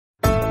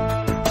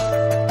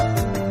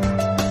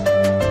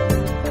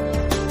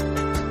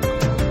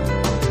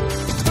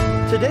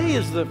Today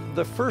is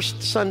the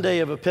first Sunday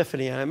of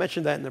Epiphany, and I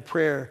mentioned that in the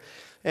prayer.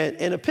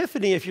 And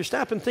Epiphany, if you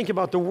stop and think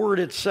about the word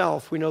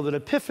itself, we know that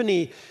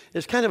Epiphany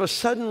is kind of a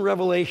sudden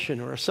revelation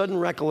or a sudden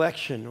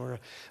recollection or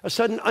a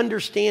sudden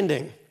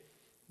understanding.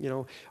 You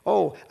know,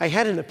 oh, I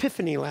had an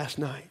epiphany last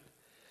night.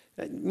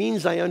 That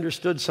means I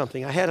understood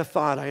something. I had a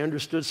thought, I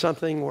understood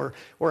something, or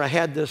I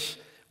had this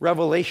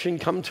revelation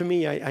come to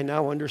me, I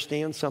now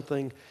understand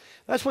something.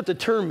 That's what the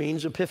term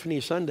means,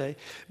 Epiphany Sunday.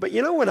 But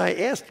you know, when I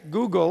asked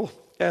Google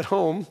at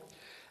home,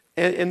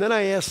 and then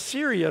I asked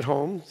Siri at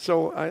home,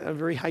 so I'm a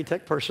very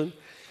high-tech person,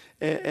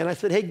 and I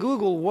said, hey,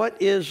 Google,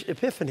 what is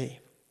Epiphany?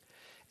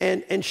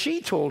 And she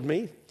told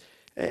me,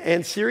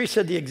 and Siri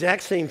said the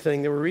exact same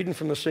thing. They were reading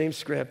from the same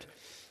script.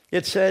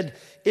 It said,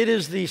 it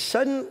is the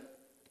sudden,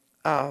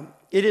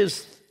 it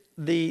is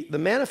the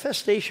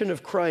manifestation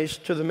of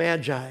Christ to the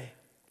Magi.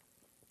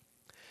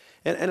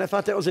 And I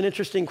thought that was an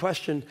interesting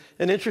question,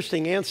 an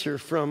interesting answer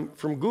from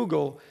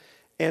Google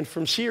and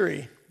from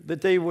Siri,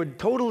 that they would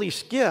totally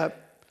skip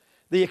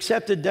the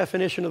accepted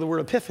definition of the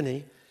word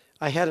epiphany.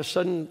 I had a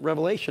sudden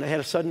revelation, I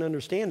had a sudden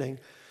understanding,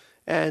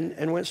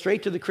 and went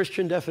straight to the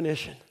Christian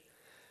definition.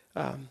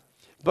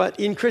 But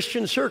in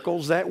Christian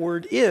circles, that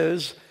word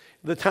is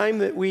the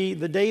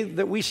day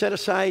that we set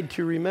aside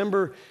to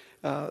remember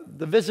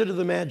the visit of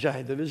the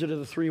Magi, the visit of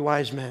the three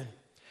wise men.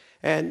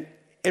 And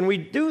we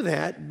do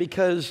that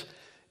because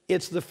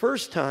it's the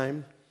first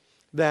time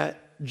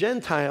that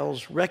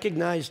Gentiles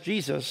recognize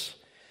Jesus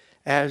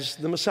as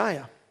the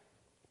Messiah.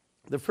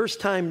 The first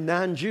time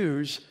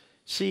non-Jews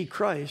see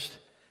Christ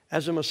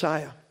as a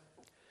Messiah.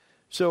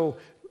 So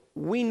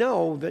we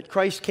know that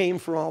Christ came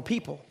for all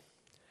people.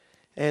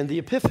 And the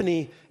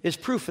Epiphany is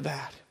proof of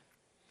that.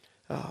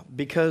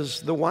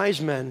 Because the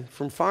wise men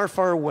from far,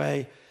 far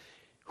away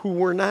who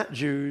were not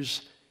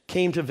Jews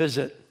came to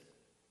visit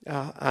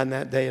on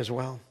that day as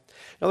well.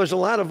 Now, there's a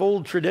lot of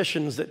old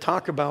traditions that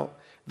talk about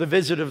the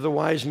visit of the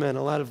wise men,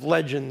 a lot of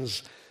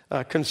legends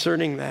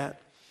concerning that.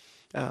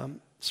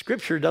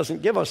 Scripture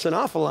doesn't give us an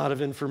awful lot of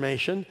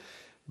information,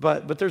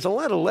 but there's a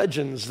lot of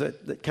legends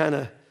that kind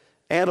of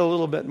add a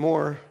little bit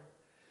more.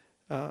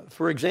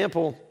 For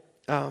example,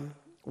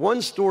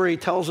 one story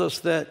tells us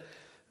that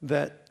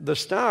the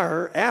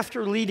star,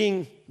 after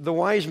leading the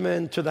wise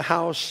men to the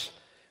house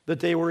that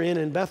they were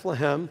in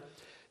Bethlehem,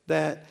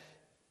 that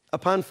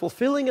upon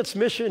fulfilling its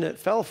mission, it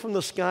fell from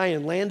the sky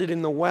and landed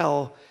in the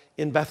well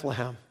in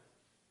Bethlehem.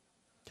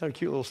 Kind of a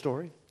cute little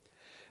story.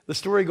 The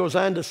story goes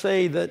on to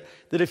say that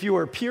if you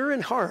are pure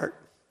in heart,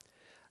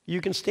 you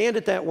can stand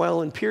at that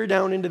well and peer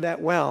down into that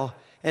well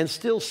and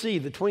still see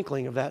the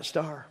twinkling of that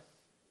star.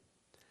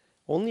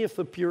 Only if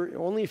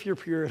you're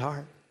pure at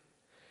heart.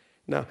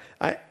 Now,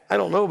 I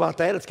don't know about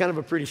that. It's kind of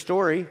a pretty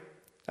story.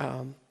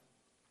 Kind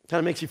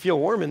of makes you feel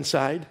warm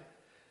inside,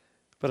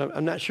 but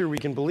I'm not sure we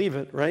can believe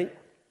it, right?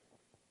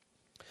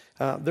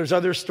 There's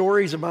other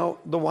stories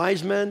about the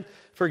wise men.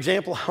 For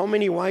example, how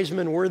many wise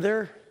men were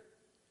there?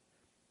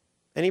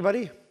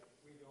 Anybody?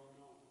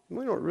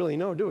 We don't really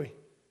know, do we?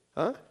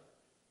 Huh?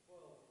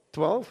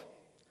 12?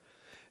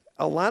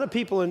 A lot of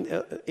people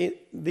in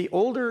the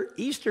older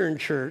Eastern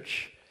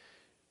church,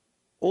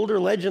 older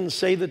legends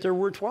say that there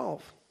were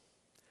 12.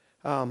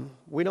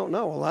 We don't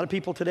know. A lot of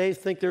people today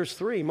think there's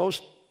 3.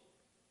 Most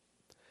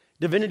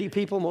divinity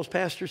people, most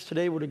pastors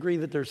today would agree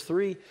that there's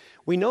 3.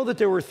 We know that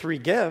there were 3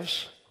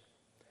 gifts,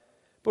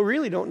 but we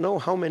really don't know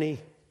how many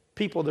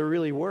people there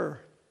really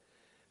were.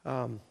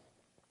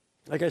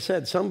 Like I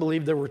said, some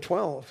believe there were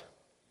 12.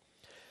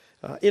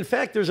 In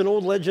fact, there's an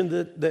old legend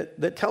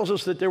that tells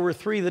us that there were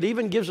 3, that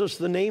even gives us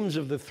the names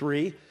of the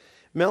 3.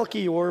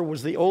 Melchior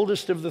was the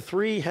oldest of the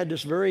 3, had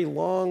this very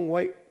long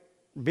white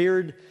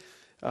beard,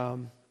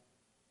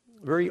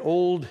 very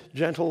old,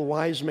 gentle,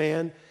 wise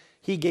man.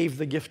 He gave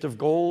the gift of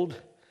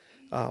gold.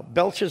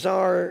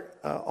 Belshazzar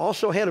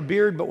also had a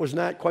beard, but was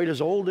not quite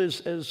as old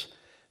as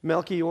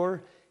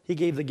Melchior. He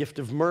gave the gift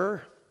of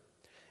myrrh.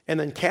 And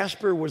then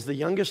Casper was the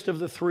youngest of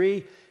the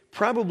 3,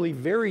 probably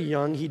very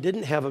young. He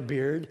didn't have a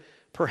beard,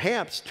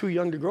 perhaps too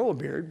young to grow a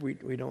beard.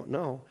 We don't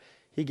know.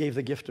 He gave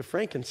the gift of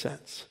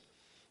frankincense.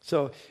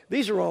 So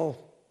these are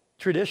all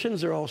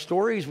traditions. They're all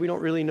stories. We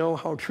don't really know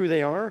how true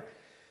they are.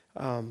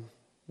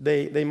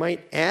 They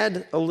might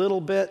add a little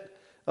bit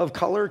of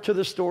color to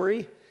the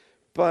story,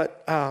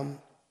 but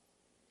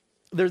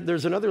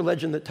there's another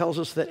legend that tells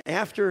us that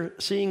after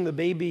seeing the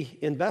baby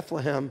in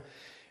Bethlehem,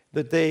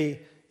 that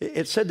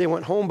it said they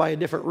went home by a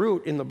different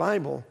route in the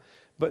Bible,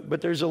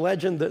 but there's a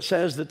legend that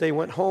says that they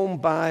went home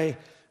by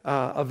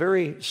a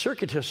very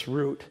circuitous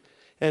route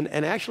and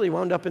actually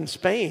wound up in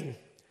Spain,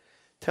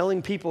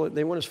 telling people that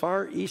they went as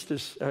far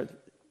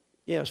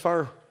as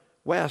far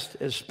west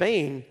as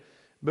Spain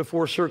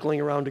before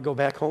circling around to go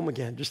back home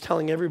again, just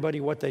telling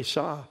everybody what they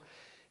saw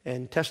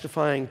and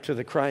testifying to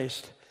the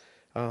Christ.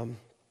 We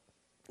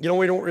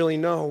don't really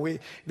know.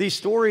 These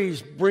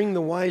stories bring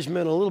the wise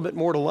men a little bit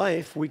more to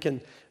life. We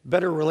can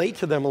better relate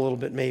to them a little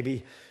bit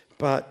maybe,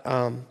 but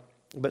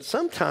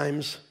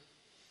sometimes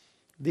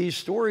these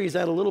stories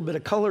add a little bit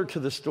of color to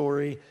the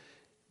story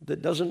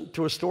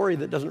to a story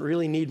that doesn't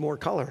really need more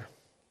color.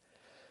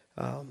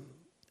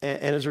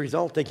 and as a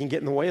result, they can get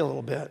in the way a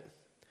little bit.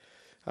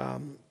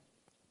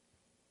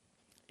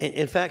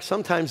 In fact,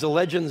 sometimes the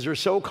legends are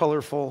so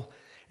colorful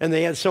and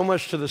they add so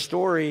much to the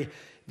story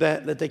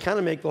that they kind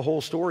of make the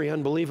whole story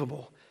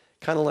unbelievable,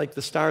 kind of like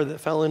the star that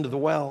fell into the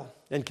well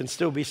and can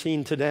still be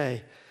seen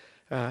today.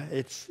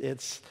 It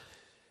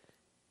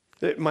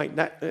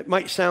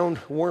might sound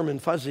warm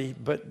and fuzzy,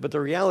 but the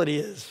reality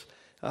is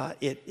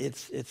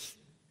it's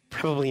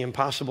probably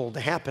impossible to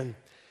happen.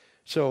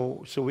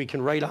 So we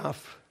can write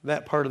off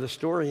that part of the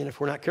story, and if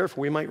we're not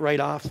careful, we might write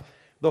off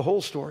the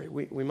whole story.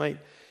 We might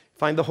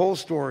find the whole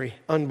story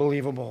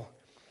unbelievable.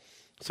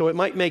 So it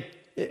might make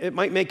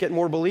it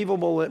more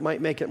believable, it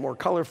might make it more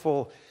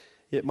colorful,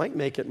 it might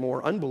make it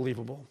more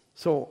unbelievable.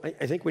 So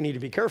I think we need to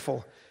be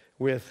careful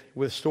with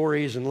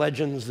stories and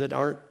legends that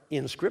aren't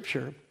in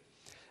Scripture.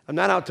 I'm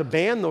not out to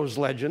ban those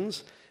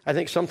legends. I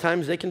think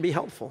sometimes they can be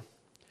helpful.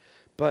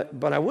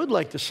 But I would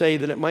like to say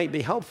that it might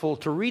be helpful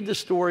to read the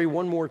story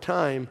one more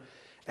time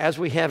as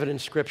we have it in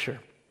Scripture.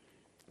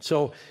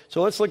 So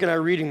let's look at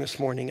our reading this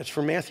morning. It's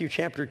from Matthew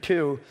chapter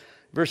 2,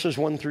 verses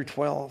 1 through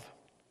 12.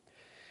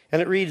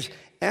 And it reads,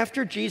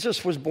 "After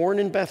Jesus was born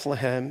in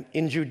Bethlehem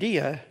in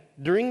Judea,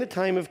 during the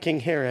time of King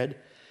Herod,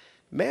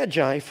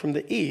 Magi from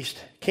the east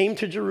came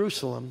to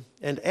Jerusalem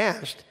and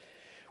asked,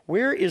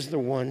 'Where is the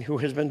one who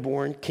has been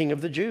born King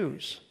of the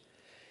Jews?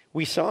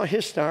 We saw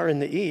his star in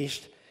the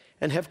east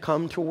and have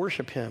come to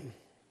worship him.'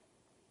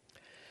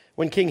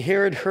 When King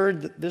Herod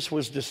heard this,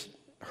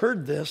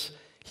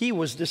 he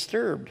was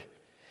disturbed,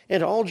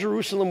 and all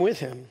Jerusalem with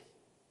him.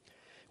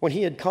 When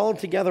he had called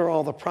together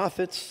all the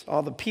prophets,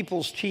 all the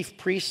people's chief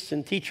priests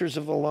and teachers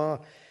of the law,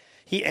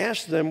 he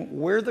asked them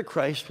where the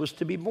Christ was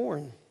to be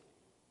born.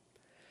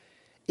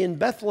 'In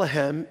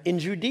Bethlehem in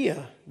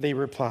Judea,' they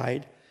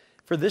replied,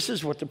 'for this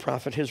is what the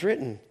prophet has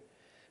written.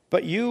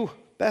 But you,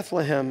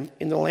 Bethlehem,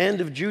 in the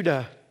land of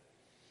Judah,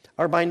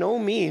 are by no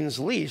means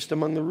least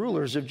among the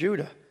rulers of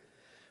Judah.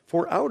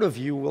 For out of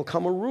you will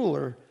come a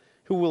ruler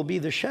who will be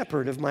the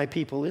shepherd of my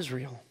people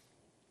Israel.'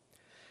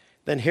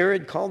 Then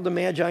Herod called the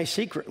Magi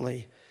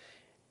secretly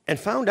and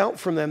found out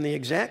from them the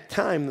exact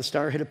time the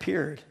star had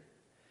appeared.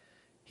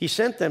 He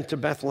sent them to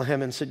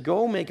Bethlehem and said,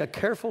 'Go make a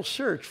careful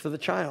search for the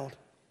child.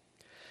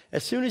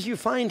 As soon as you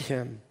find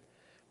him,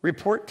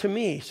 report to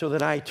me so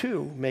that I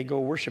too may go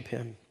worship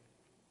him.'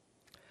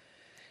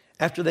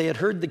 After they had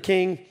heard the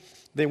king,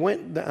 they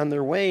went on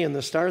their way, and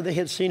the star they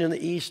had seen in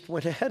the east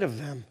went ahead of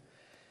them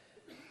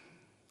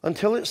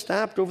until it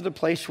stopped over the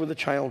place where the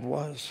child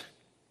was.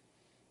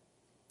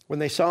 When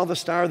they saw the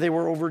star, they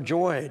were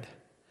overjoyed.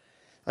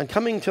 On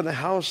coming to the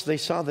house, they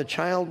saw the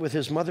child with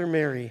his mother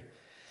Mary,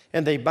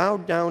 and they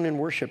bowed down and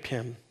worshiped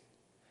him.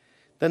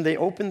 Then they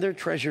opened their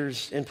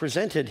treasures and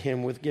presented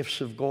him with gifts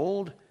of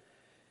gold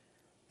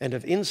and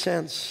of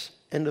incense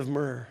and of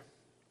myrrh.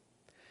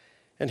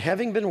 And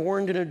having been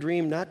warned in a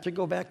dream not to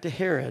go back to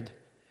Herod,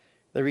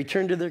 they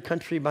returned to their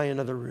country by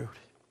another route."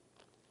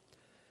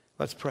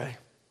 Let's pray.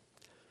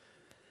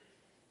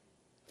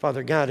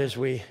 Father God, as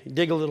we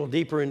dig a little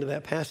deeper into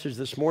that passage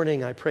this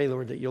morning, I pray,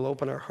 Lord, that you'll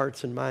open our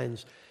hearts and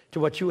minds to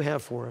what you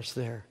have for us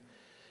there.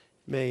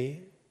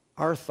 May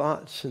our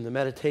thoughts and the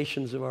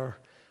meditations of our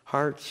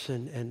hearts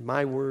and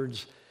my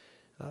words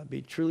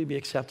truly be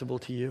acceptable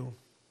to you.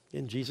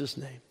 In Jesus'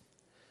 name,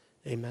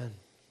 amen.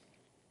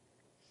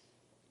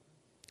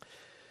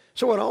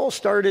 So it all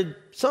started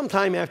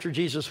sometime after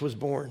Jesus was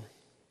born.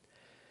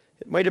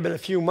 It might have been a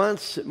few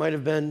months. It might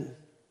have been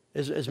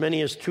as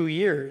many as 2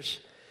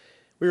 years.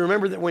 We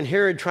remember that when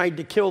Herod tried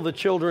to kill the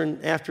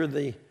children after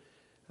the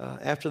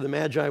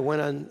Magi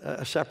went on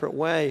a separate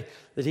way,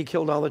 that he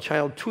killed all the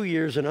child 2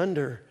 years and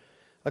under,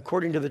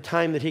 according to the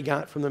time that he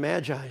got from the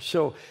Magi.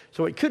 So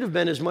it could have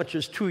been as much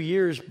as 2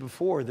 years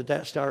before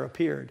that star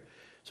appeared.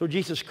 So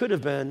Jesus could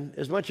have been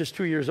as much as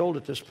 2 years old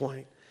at this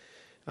point.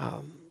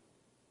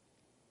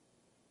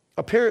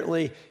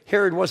 Apparently,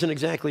 Herod wasn't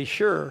exactly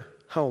sure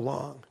how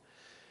long,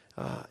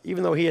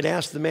 even though he had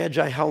asked the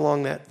Magi how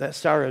long that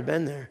star had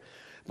been there.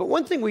 But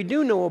one thing we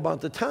do know about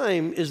the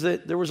time is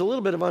that there was a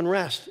little bit of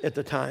unrest at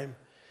the time.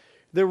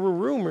 There were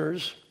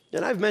rumors,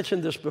 and I've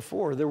mentioned this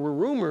before, there were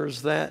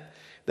rumors that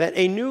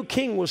a new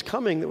king was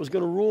coming that was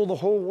going to rule the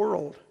whole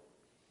world.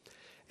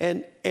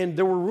 And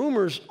there were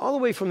rumors all the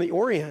way from the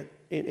Orient,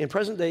 in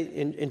present day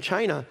in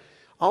China,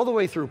 all the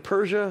way through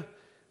Persia,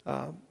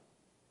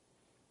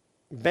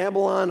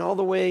 Babylon, all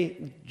the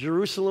way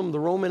Jerusalem, the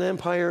Roman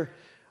Empire.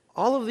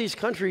 All of these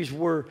countries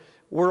were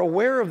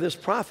aware of this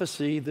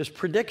prophecy, this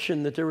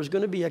prediction that there was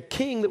going to be a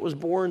king that was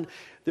born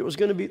that was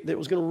going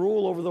to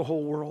rule over the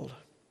whole world.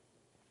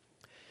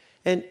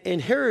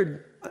 And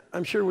Herod,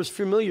 I'm sure, was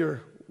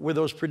familiar with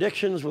those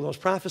predictions, with those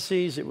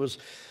prophecies. It was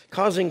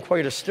causing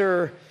quite a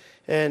stir,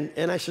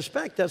 and I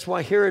suspect that's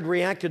why Herod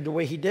reacted the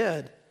way he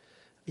did.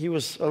 He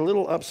was a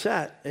little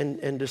upset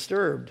and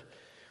disturbed.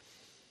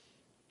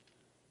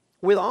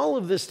 With all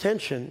of this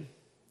tension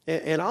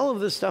and all of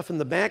this stuff in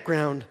the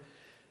background,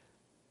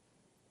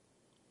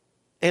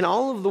 and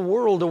all of the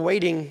world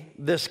awaiting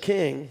this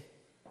king,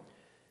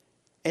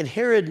 and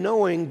Herod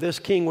knowing this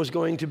king was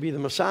going to be the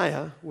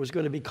Messiah, was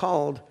going to be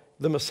called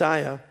the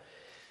Messiah,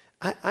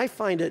 I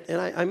find it, and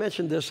I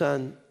mentioned this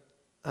on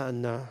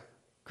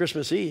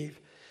Christmas Eve,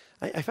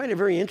 I find it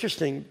very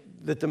interesting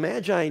that the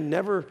Magi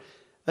never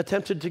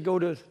attempted to go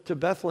to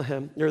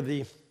Bethlehem, or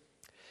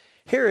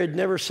Herod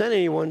never sent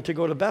anyone to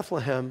go to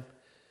Bethlehem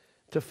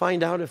to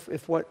find out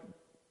if what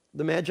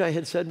the Magi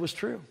had said was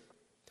true.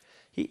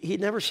 He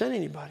never sent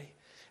anybody.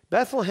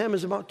 Bethlehem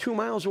is about 2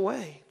 miles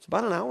away. It's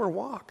about an hour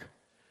walk.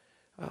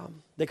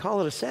 They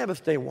call it a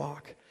Sabbath day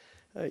walk.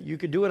 You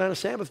could do it on a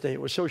Sabbath day. It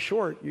was so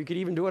short, you could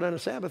even do it on a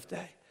Sabbath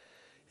day.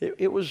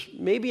 It was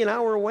maybe an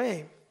hour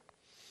away.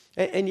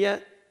 And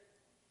yet,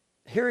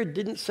 Herod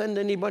didn't send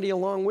anybody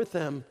along with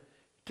them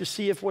to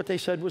see if what they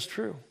said was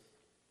true.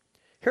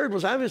 Herod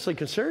was obviously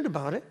concerned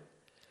about it.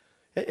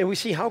 And we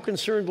see how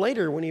concerned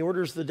later when he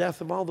orders the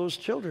death of all those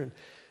children.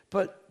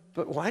 But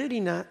why did he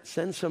not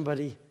send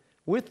somebody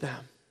with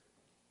them?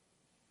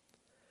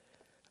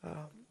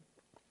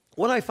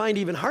 What I find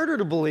even harder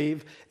to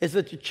believe is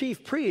that the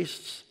chief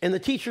priests and the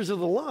teachers of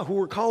the law who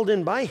were called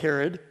in by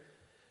Herod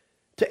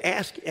to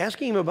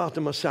asking him about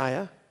the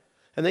Messiah,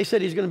 and they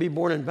said he's going to be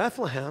born in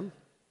Bethlehem,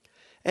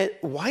 and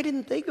why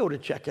didn't they go to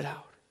check it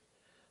out?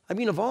 I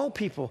mean, of all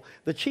people,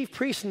 the chief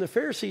priests and the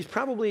Pharisees,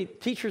 probably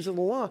teachers of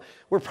the law,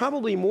 were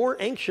probably more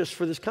anxious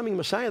for this coming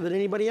Messiah than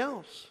anybody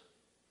else.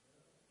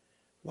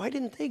 Why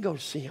didn't they go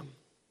see him?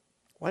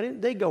 Why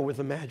didn't they go with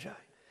the Magi?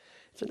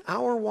 It's an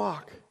hour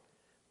walk.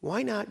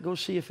 Why not go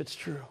see if it's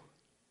true?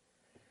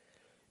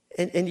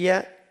 And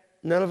yet,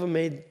 none of them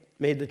made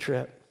the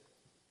trip.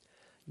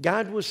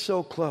 God was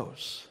so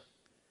close,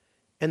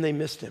 and they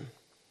missed him.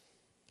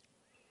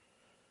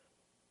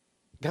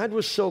 God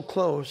was so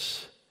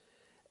close,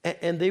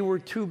 and they were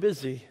too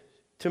busy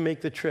to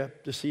make the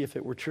trip to see if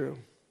it were true.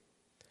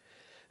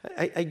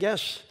 I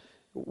guess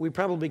we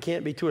probably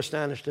can't be too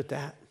astonished at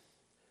that,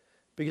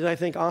 because I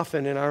think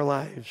often in our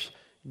lives,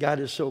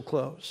 God is so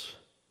close,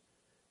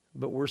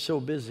 but we're so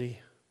busy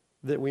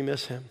that we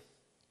miss him.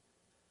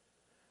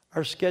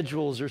 Our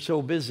schedules are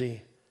so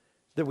busy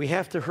that we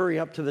have to hurry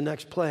up to the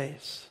next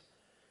place.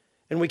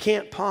 And we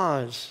can't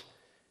pause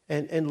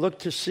and look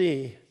to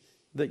see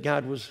that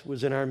God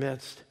was in our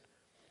midst.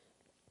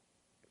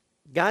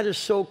 God is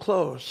so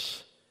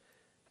close,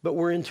 but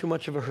we're in too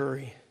much of a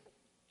hurry.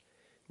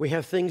 We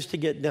have things to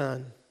get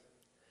done.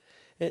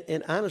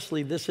 And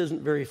honestly, this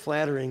isn't very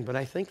flattering, but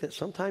I think that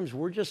sometimes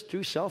we're just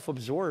too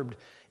self-absorbed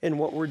in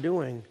what we're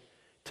doing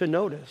to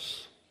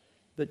notice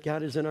that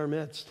God is in our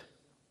midst.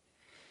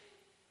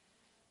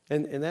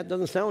 And that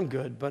doesn't sound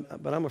good,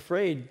 but I'm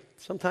afraid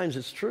sometimes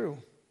it's true.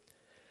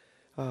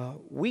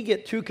 We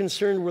get too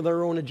concerned with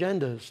our own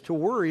agendas to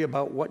worry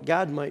about what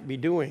God might be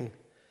doing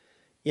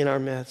in our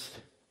midst.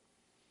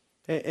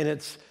 And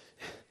it's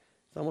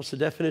almost the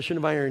definition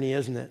of irony,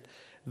 isn't it?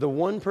 The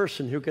one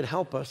person who could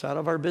help us out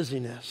of our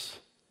busyness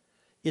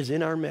is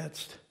in our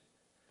midst,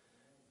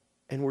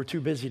 and we're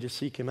too busy to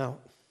seek him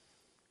out.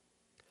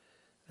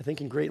 I think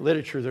in great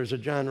literature there's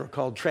a genre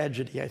called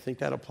tragedy. I think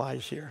that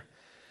applies here.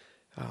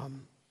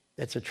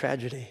 It's a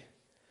tragedy.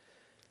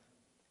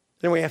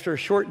 Anyway, after a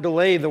short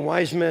delay, the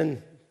wise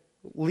men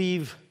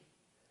leave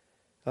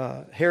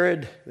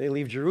Herod. They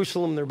leave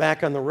Jerusalem. They're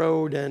back on the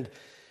road,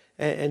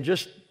 and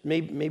just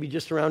maybe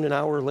just around an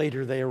hour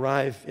later, they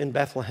arrive in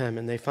Bethlehem,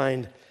 and they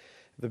find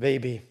the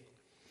baby.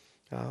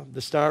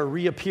 The star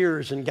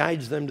reappears and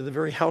guides them to the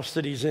very house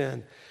that he's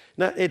in.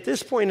 Now, at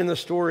this point in the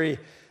story,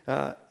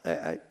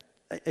 I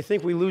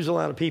think we lose a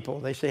lot of people.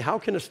 They say, how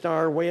can a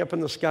star way up in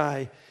the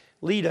sky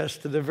lead us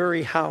to the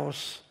very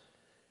house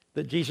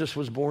that Jesus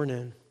was born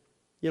in?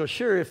 You know,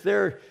 sure, if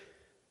they're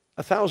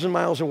 1,000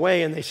 miles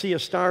away and they see a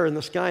star in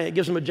the sky, it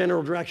gives them a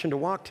general direction to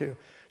walk to.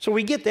 So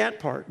we get that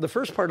part. The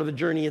first part of the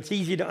journey, it's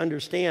easy to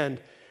understand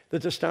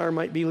that the star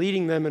might be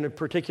leading them in a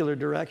particular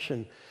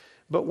direction.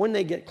 But when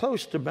they get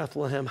close to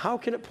Bethlehem, how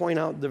can it point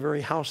out the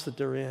very house that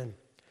they're in?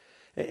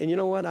 And you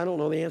know what? I don't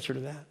know the answer to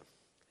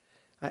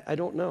that. I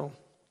don't know.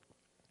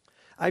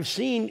 I've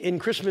seen in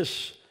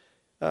Christmas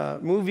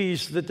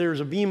movies that there's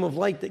a beam of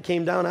light that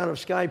came down out of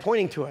sky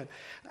pointing to it.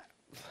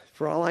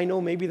 For all I know,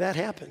 maybe that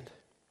happened.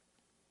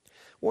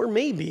 Or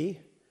maybe,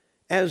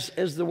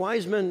 as the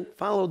wise men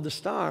followed the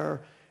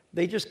star,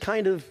 they just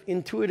kind of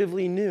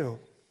intuitively knew.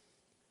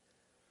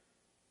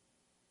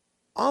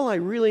 All I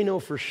really know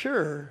for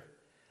sure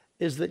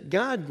is that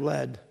God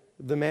led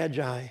the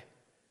Magi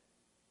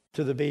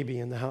to the baby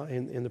in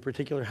the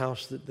particular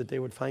house that they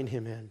would find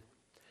him in.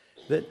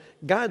 That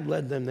God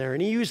led them there.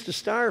 And he used the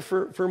star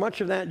for much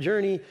of that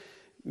journey.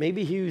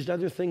 Maybe he used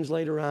other things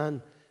later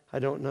on. I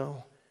don't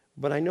know.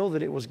 But I know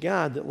that it was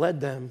God that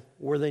led them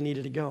where they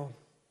needed to go.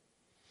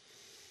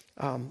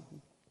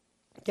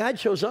 God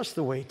shows us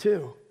the way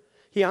too.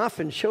 He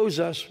often shows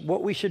us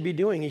what we should be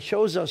doing. He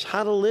shows us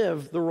how to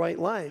live the right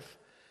life.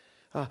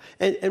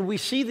 And we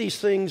see these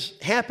things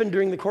happen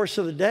during the course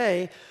of the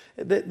day,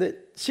 that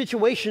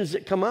situations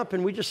that come up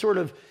and we just sort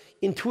of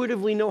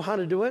intuitively know how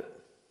to do it.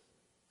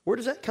 Where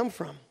does that come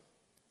from?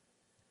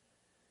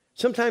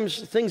 Sometimes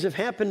things have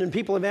happened and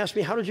people have asked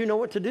me, how did you know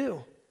what to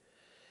do?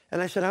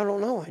 And I said, I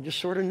don't know. I just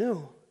sort of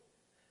knew.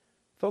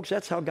 Folks,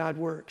 that's how God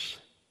works.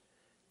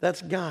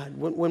 That's God.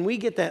 When we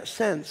get that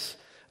sense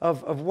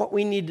of what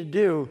we need to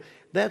do,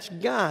 that's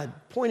God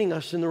pointing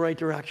us in the right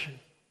direction.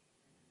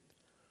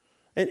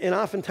 And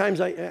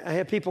oftentimes I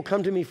have people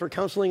come to me for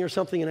counseling or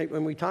something,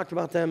 and we talked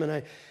about them, and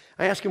I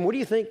ask them, what do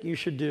you think you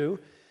should do?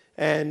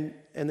 And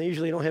they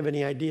usually don't have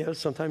any idea.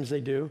 Sometimes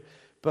they do.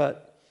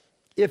 But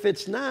if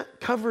it's not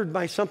covered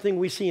by something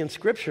we see in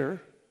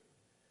Scripture,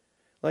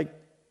 like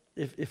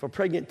if a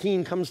pregnant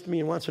teen comes to me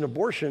and wants an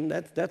abortion,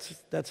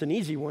 that's an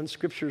easy one.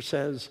 Scripture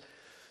says,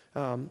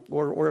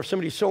 or if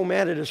somebody's so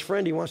mad at his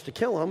friend he wants to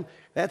kill him,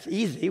 that's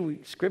easy.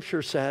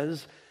 Scripture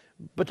says.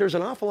 But there's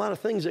an awful lot of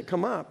things that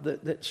come up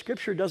that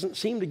Scripture doesn't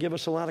seem to give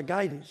us a lot of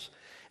guidance.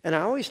 And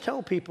I always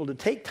tell people to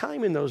take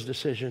time in those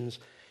decisions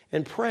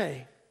and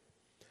pray.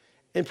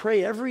 And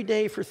pray every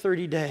day for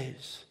 30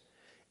 days.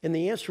 And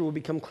the answer will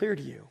become clear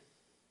to you.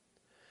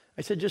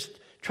 I said, just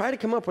try to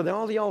come up with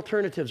all the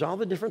alternatives, all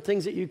the different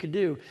things that you could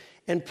do,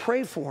 and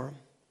pray for them.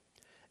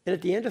 And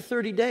at the end of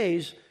 30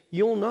 days,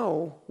 you'll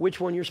know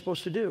which one you're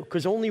supposed to do,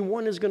 because only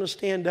one is going to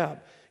stand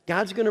up.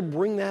 God's going to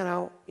bring that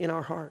out in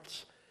our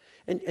hearts.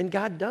 And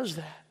God does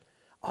that.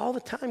 All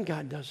the time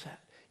God does that.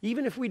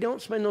 Even if we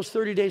don't spend those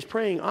 30 days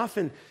praying,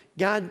 often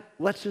God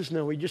lets us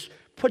know. He just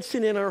puts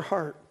it in our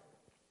heart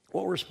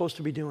what we're supposed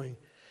to be doing.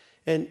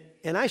 And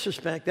I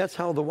suspect that's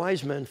how the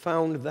wise men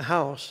found the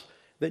house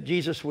that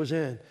Jesus was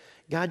in.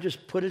 God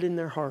just put it in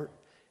their heart,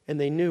 and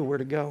they knew where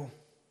to go.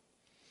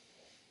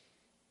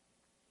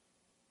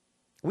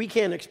 We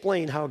can't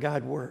explain how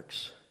God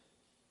works,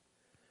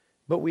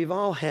 but we've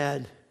all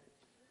had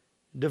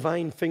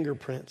divine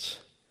fingerprints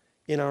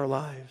in our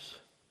lives.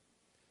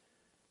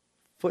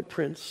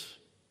 Footprints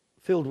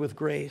filled with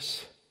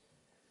grace,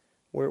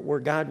 where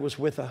God was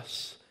with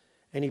us,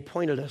 and He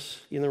pointed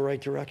us in the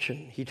right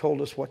direction. He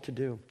told us what to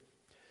do.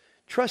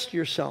 Trust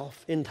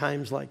yourself in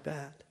times like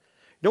that.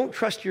 Don't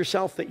trust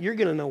yourself that you're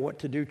going to know what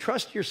to do.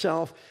 Trust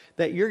yourself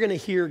that you're going to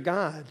hear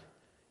God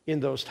in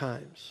those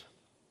times.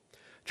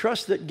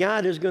 Trust that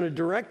God is going to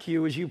direct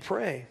you as you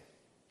pray.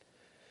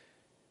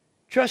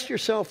 Trust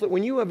yourself that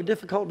when you have a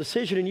difficult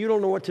decision and you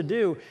don't know what to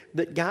do,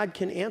 that God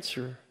can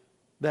answer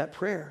that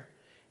prayer.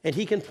 And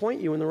He can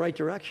point you in the right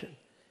direction.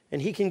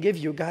 And He can give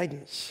you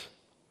guidance.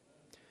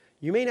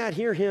 You may not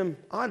hear Him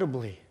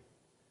audibly,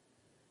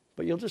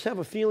 but you'll just have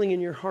a feeling in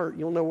your heart.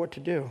 You'll know what to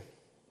do.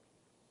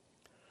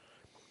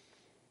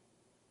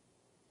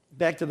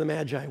 Back to the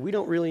Magi. We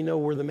don't really know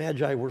where the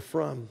Magi were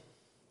from.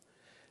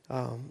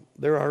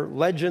 There are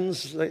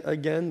legends,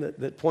 again,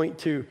 that point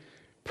to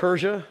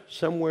Persia,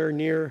 somewhere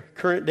near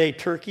current-day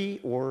Turkey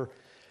or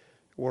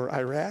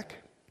Iraq.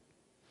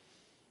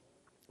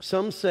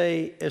 Some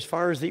say as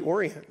far as the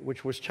Orient,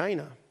 which was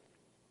China.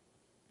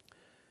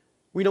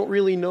 We don't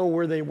really know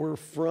where they were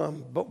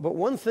from. But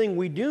one thing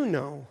we do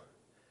know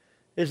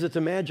is that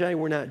the Magi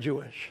were not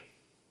Jewish.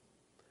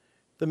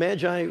 The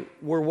Magi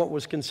were what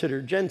was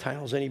considered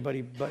Gentiles,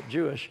 anybody but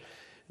Jewish.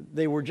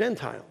 They were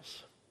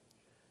Gentiles.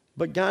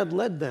 But God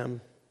led them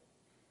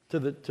to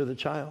the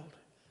child.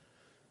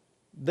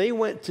 They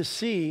went to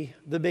see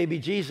the baby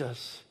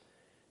Jesus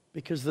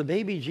because the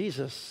baby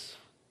Jesus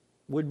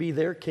would be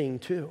their king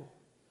too.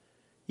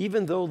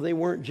 Even though they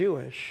weren't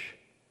Jewish,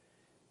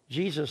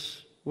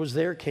 Jesus was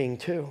their king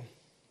too.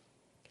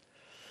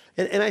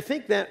 And I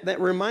think that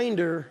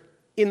reminder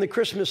in the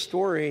Christmas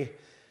story,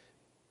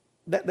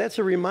 that's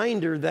a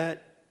reminder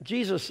that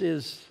Jesus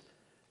is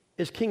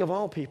king of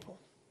all people,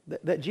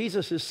 that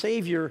Jesus is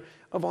Savior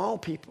of all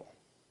people.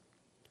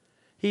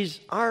 He's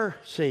our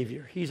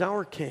Savior. He's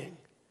our King.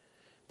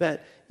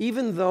 That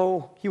even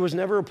though He was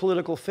never a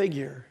political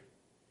figure,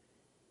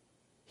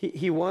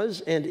 He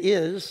was and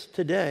is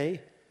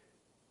today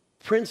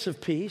Prince of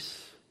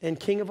Peace and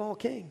King of all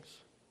kings.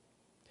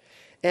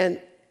 And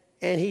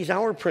He's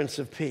our Prince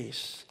of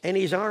Peace, and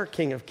He's our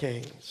King of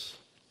kings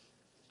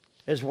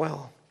as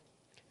well.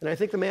 And I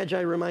think the Magi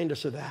remind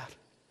us of that.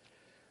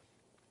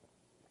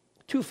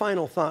 Two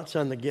final thoughts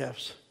on the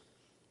gifts.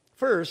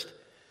 First,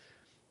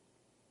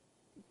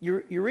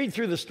 you read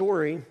through the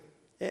story,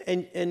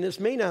 and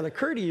this may not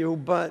occur to you,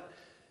 but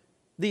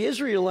the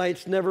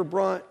Israelites never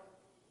brought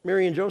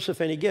Mary and Joseph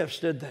any gifts,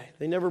 did they?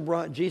 They never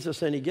brought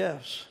Jesus any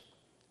gifts.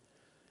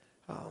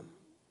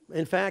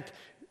 In fact,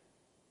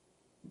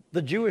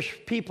 the Jewish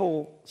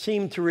people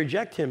seemed to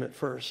reject Him at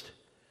first.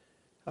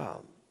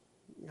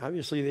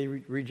 Obviously, they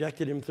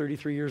rejected Him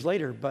 33 years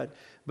later, but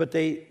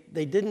they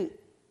didn't,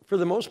 for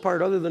the most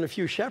part, other than a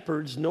few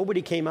shepherds,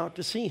 nobody came out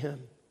to see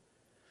Him.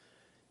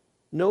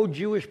 No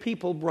Jewish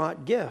people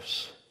brought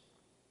gifts.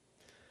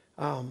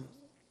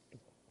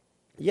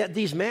 Yet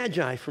these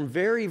Magi from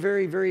very,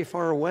 very, very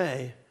far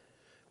away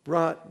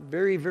brought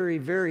very, very,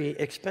 very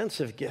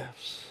expensive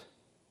gifts.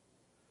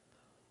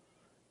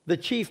 The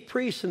chief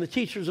priests and the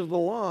teachers of the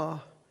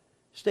law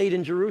stayed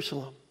in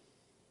Jerusalem.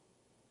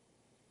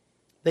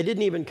 They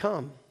didn't even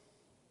come.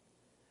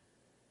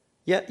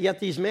 Yet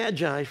these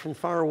Magi from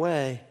far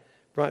away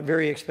brought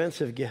very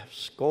expensive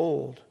gifts,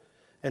 gold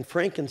and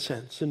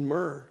frankincense and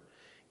myrrh,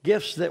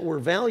 gifts that were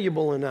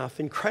valuable enough,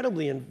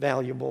 incredibly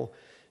valuable,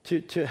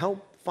 to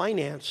help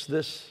finance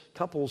this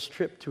couple's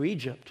trip to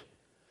Egypt.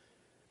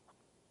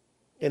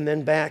 and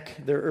then back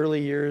their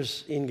early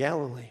years in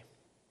Galilee.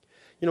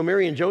 You know,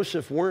 Mary and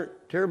Joseph weren't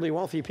terribly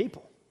wealthy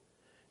people.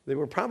 They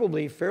were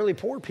probably fairly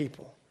poor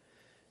people.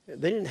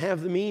 They didn't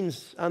have the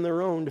means on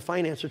their own to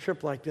finance a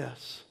trip like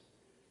this.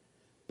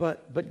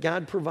 But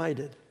God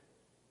provided.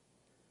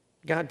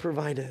 God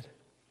provided.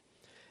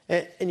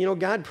 And you know,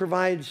 God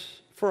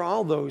provides for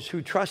all those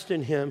who trust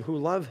in him, who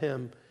love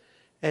him,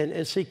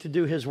 and seek to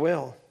do his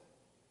will.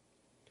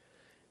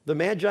 The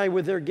Magi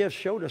with their gifts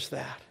showed us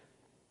that.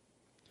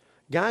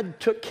 God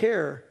took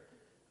care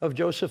of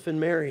Joseph and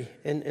Mary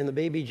and the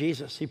baby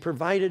Jesus. He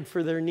provided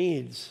for their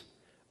needs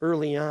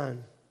early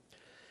on.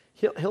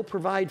 He'll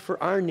provide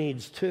for our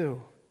needs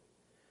too,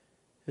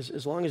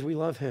 as long as we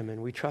love him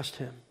and we trust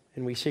him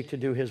and we seek to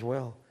do his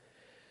will.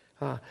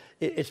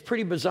 It's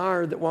pretty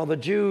bizarre that while the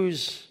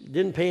Jews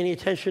didn't pay any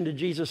attention to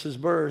Jesus'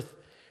 birth,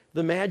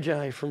 the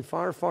Magi from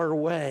far, far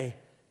away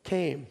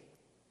came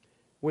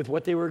with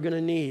what they were going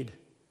to need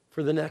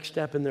for the next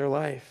step in their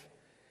life,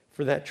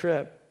 for that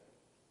trip.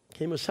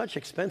 Came with such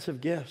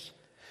expensive gifts.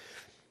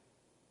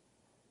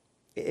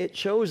 It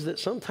shows that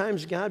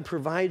sometimes God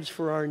provides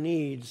for our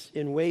needs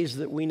in ways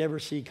that we never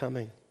see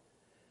coming.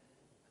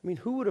 I mean,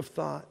 who would have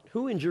thought,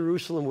 who in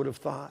Jerusalem would have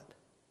thought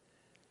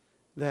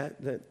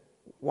that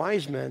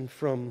wise men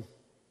from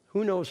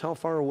who knows how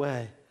far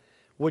away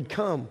would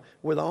come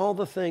with all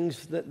the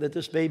things that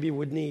this baby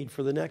would need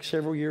for the next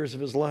several years of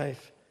his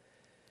life?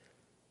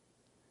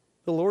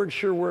 The Lord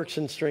sure works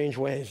in strange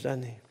ways,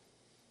 doesn't he?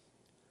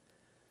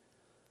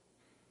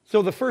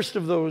 So the first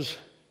of those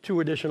two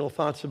additional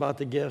thoughts about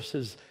the gifts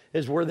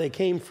is where they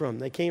came from.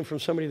 They came from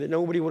somebody that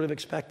nobody would have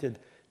expected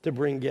to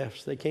bring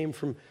gifts. They came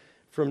from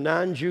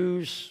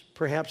non-Jews,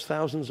 perhaps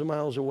thousands of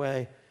miles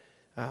away,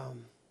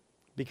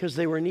 because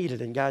they were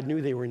needed, and God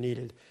knew they were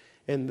needed.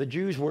 And the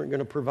Jews weren't going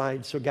to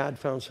provide, so God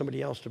found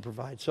somebody else to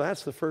provide. So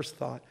that's the first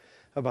thought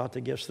about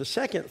the gifts. The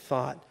second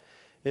thought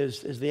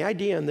is the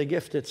idea and the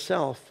gift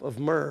itself of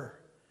myrrh,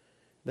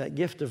 that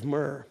gift of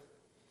myrrh.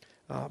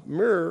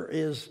 Myrrh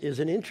is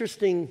an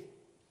interesting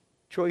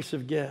choice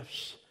of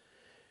gifts,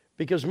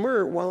 because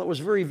myrrh, while it was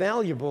very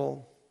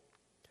valuable,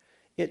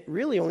 it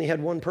really only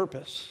had one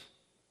purpose.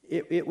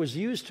 It was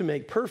used to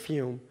make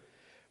perfume,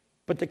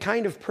 but the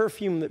kind of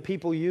perfume that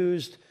people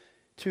used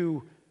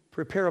to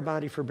prepare a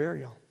body for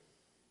burial.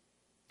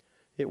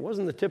 It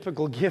wasn't the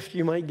typical gift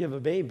you might give a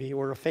baby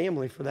or a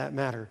family for that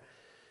matter.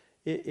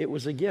 It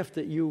was a gift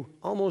that you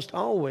almost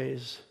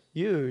always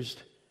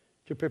used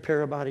to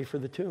prepare a body for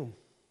the tomb.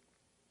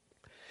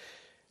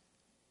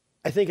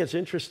 I think it's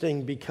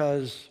interesting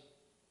because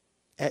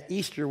at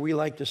Easter we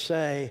like to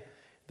say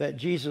that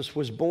Jesus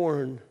was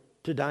born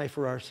to die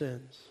for our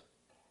sins.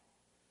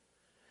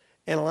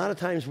 And a lot of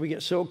times we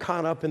get so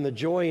caught up in the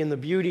joy and the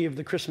beauty of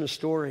the Christmas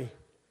story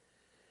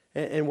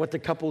and what the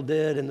couple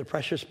did and the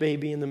precious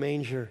baby in the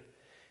manger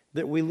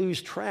that we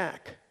lose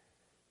track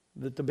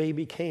that the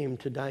baby came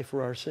to die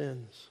for our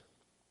sins.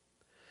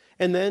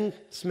 And then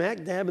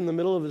smack dab in the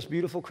middle of this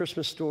beautiful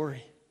Christmas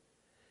story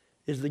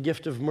is the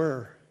gift of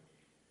myrrh,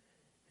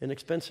 an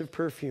expensive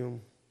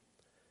perfume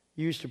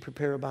used to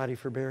prepare a body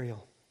for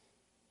burial.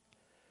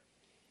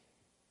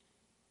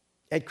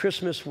 At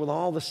Christmas, with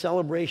all the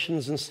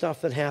celebrations and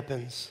stuff that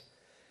happens,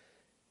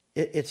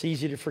 it's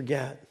easy to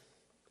forget.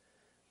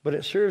 But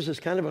it serves as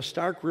kind of a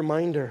stark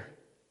reminder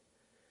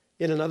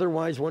in an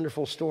otherwise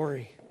wonderful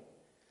story,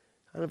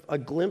 kind of a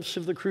glimpse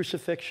of the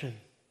crucifixion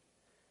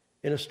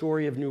in a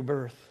story of new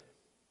birth.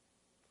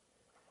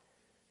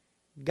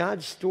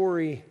 God's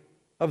story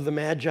of the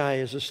Magi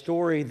is a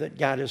story that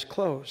God is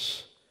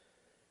close.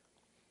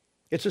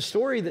 It's a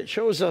story that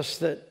shows us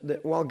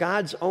that while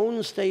God's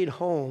own stayed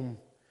home,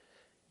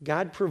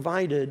 God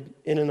provided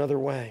in another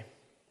way.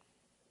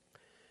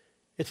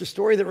 It's a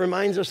story that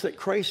reminds us that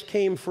Christ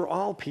came for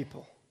all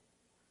people,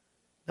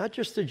 not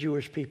just the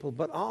Jewish people,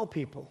 but all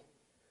people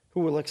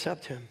who will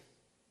accept him.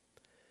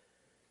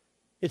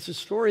 It's a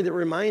story that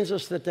reminds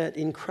us that that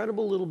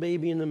incredible little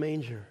baby in the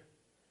manger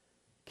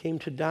came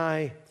to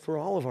die for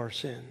all of our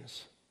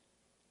sins.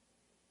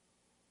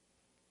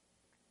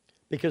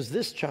 Because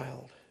this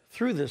child,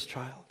 through this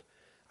child,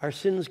 our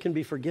sins can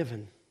be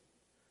forgiven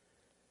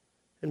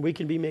and we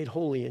can be made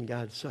holy in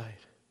God's sight.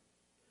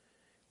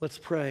 Let's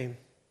pray,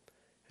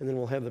 and then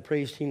we'll have the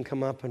praise team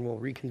come up and we'll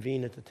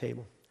reconvene at the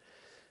table.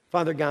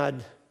 Father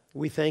God,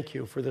 we thank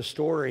you for the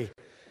story,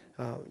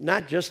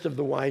 not just of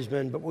the wise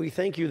men, but we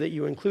thank you that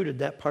you included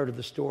that part of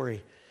the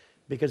story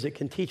because it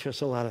can teach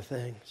us a lot of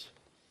things.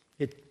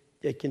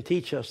 It can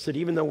teach us that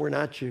even though we're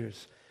not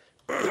Jews,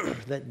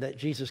 that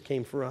Jesus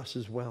came for us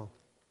as well.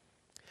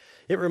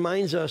 It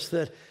reminds us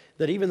that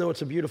even though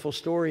it's a beautiful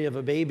story of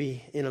a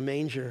baby in a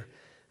manger,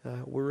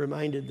 we're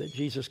reminded that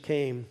Jesus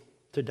came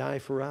to die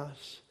for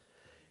us.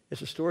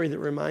 It's a story that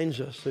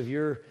reminds us of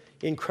your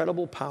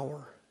incredible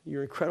power,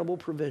 your incredible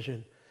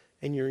provision,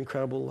 and your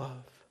incredible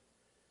love.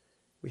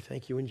 We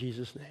thank you in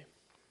Jesus' name.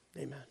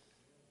 Amen.